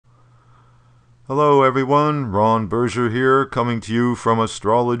Hello everyone, Ron Berger here, coming to you from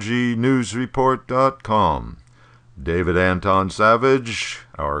astrologynewsreport.com. David Anton Savage,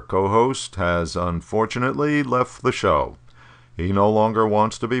 our co-host, has unfortunately left the show. He no longer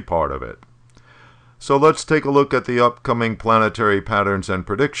wants to be part of it. So let's take a look at the upcoming planetary patterns and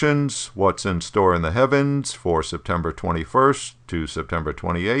predictions, what's in store in the heavens for September 21st to September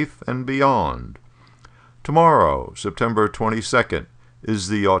 28th and beyond. Tomorrow, September 22nd, is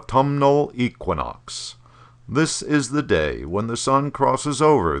the Autumnal Equinox. This is the day when the sun crosses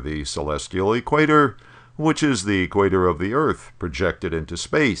over the celestial equator, which is the equator of the Earth projected into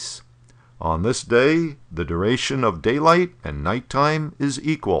space. On this day, the duration of daylight and nighttime is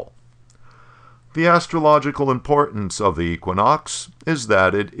equal. The astrological importance of the equinox is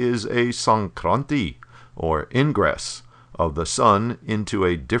that it is a sankranti, or ingress, of the sun into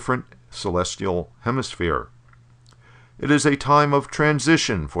a different celestial hemisphere. It is a time of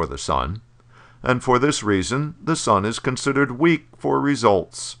transition for the sun, and for this reason the sun is considered weak for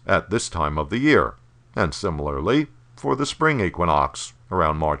results at this time of the year, and similarly for the spring equinox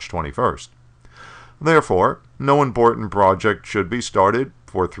around March 21st. Therefore, no important project should be started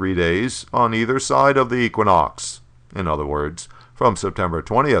for 3 days on either side of the equinox, in other words, from September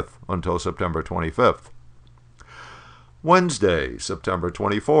 20th until September 25th. Wednesday, September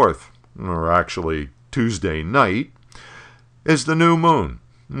 24th, or actually Tuesday night, is the new moon,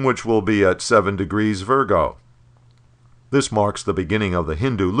 which will be at 7 degrees Virgo. This marks the beginning of the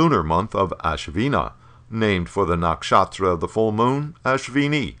Hindu lunar month of Asvina, named for the nakshatra of the full moon,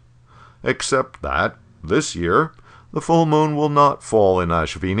 Ashvini, except that, this year, the full moon will not fall in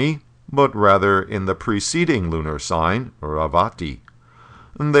Ashvini, but rather in the preceding lunar sign, Ravati.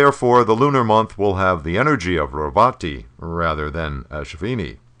 And therefore, the lunar month will have the energy of Ravati rather than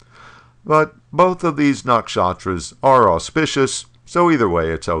Ashvini. But both of these nakshatras are auspicious, so either way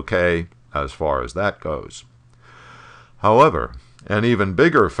it's okay as far as that goes. However, an even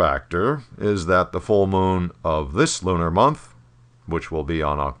bigger factor is that the full moon of this lunar month, which will be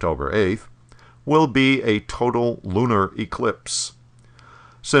on October 8th, will be a total lunar eclipse.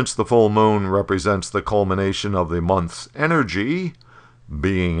 Since the full moon represents the culmination of the month's energy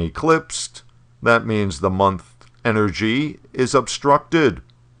being eclipsed, that means the month energy is obstructed.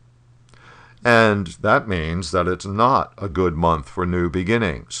 And that means that it's not a good month for new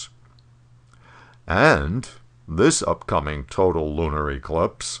beginnings. And this upcoming total lunar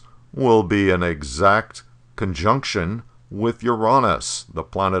eclipse will be an exact conjunction with Uranus, the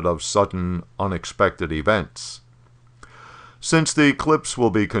planet of sudden, unexpected events. Since the eclipse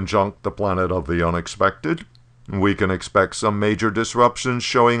will be conjunct the planet of the unexpected, we can expect some major disruptions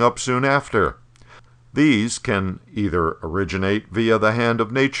showing up soon after. These can either originate via the hand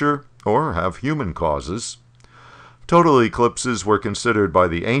of nature or have human causes. Total eclipses were considered by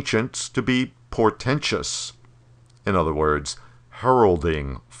the ancients to be portentous, in other words,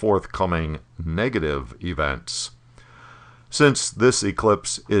 heralding forthcoming negative events. Since this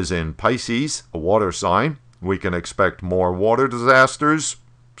eclipse is in Pisces, a water sign, we can expect more water disasters,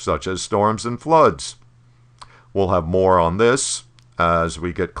 such as storms and floods. We'll have more on this as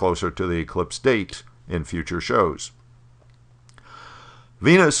we get closer to the eclipse date in future shows.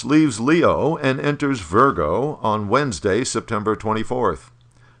 Venus leaves Leo and enters Virgo on Wednesday, September 24th.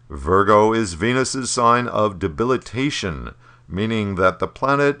 Virgo is Venus's sign of debilitation, meaning that the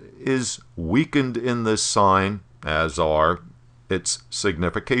planet is weakened in this sign, as are its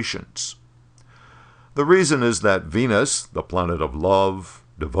significations. The reason is that Venus, the planet of love,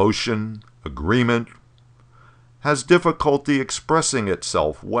 devotion, agreement, has difficulty expressing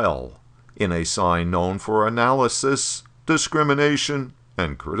itself well in a sign known for analysis, discrimination,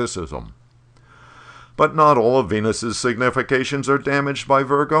 and criticism. But not all of Venus's significations are damaged by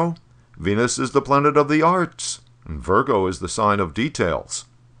Virgo. Venus is the planet of the arts, and Virgo is the sign of details,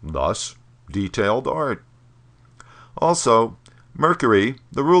 thus detailed art. Also, Mercury,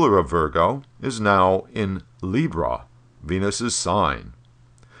 the ruler of Virgo, is now in Libra, Venus's sign.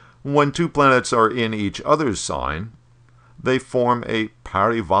 When two planets are in each other's sign, they form a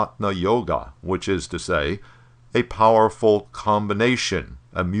parivatna yoga, which is to say, a powerful combination,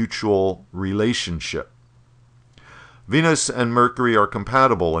 a mutual relationship. Venus and Mercury are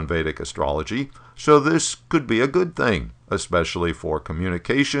compatible in Vedic astrology, so this could be a good thing, especially for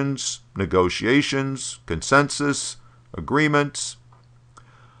communications, negotiations, consensus, agreements.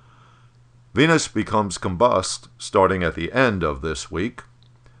 Venus becomes combust starting at the end of this week.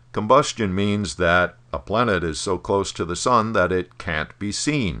 Combustion means that a planet is so close to the sun that it can't be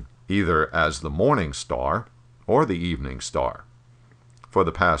seen, either as the morning star or the evening star. For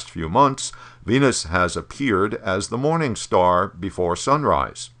the past few months, Venus has appeared as the morning star before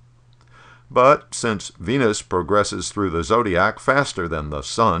sunrise. But since Venus progresses through the zodiac faster than the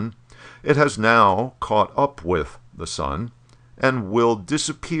Sun, it has now caught up with the Sun and will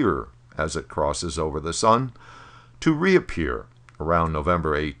disappear as it crosses over the Sun to reappear around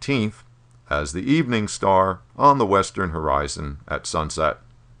November 18th as the evening star on the western horizon at sunset.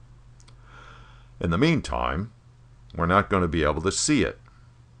 In the meantime, we're not going to be able to see it.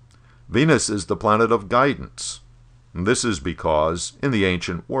 Venus is the planet of guidance. This is because, in the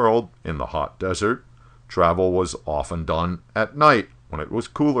ancient world, in the hot desert, travel was often done at night when it was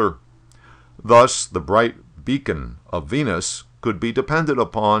cooler. Thus, the bright beacon of Venus could be depended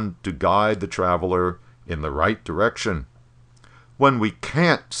upon to guide the traveler in the right direction. When we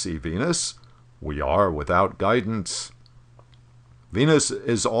can't see Venus, we are without guidance. Venus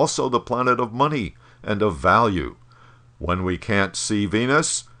is also the planet of money and of value. When we can't see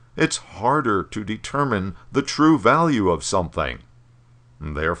Venus, it's harder to determine the true value of something.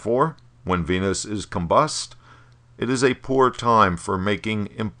 Therefore, when Venus is combust, it is a poor time for making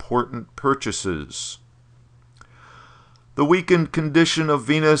important purchases. The weakened condition of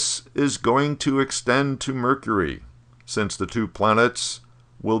Venus is going to extend to Mercury, since the two planets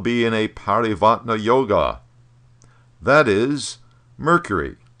will be in a Parivatna Yoga. That is,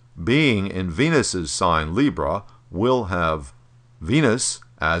 Mercury, being in Venus's sign Libra, will have Venus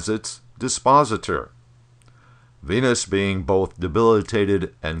as its dispositor. Venus, being both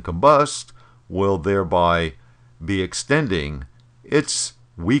debilitated and combust, will thereby be extending its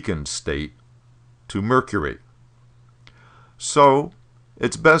weakened state to Mercury. So,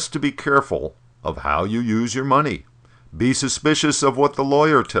 it's best to be careful of how you use your money. Be suspicious of what the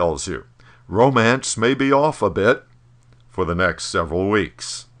lawyer tells you. Romance may be off a bit for the next several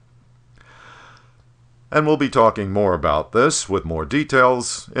weeks. And we'll be talking more about this with more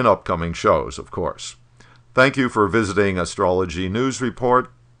details in upcoming shows, of course. Thank you for visiting Astrology News Report.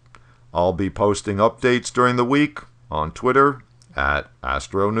 I'll be posting updates during the week on Twitter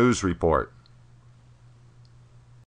 @Astro News Report.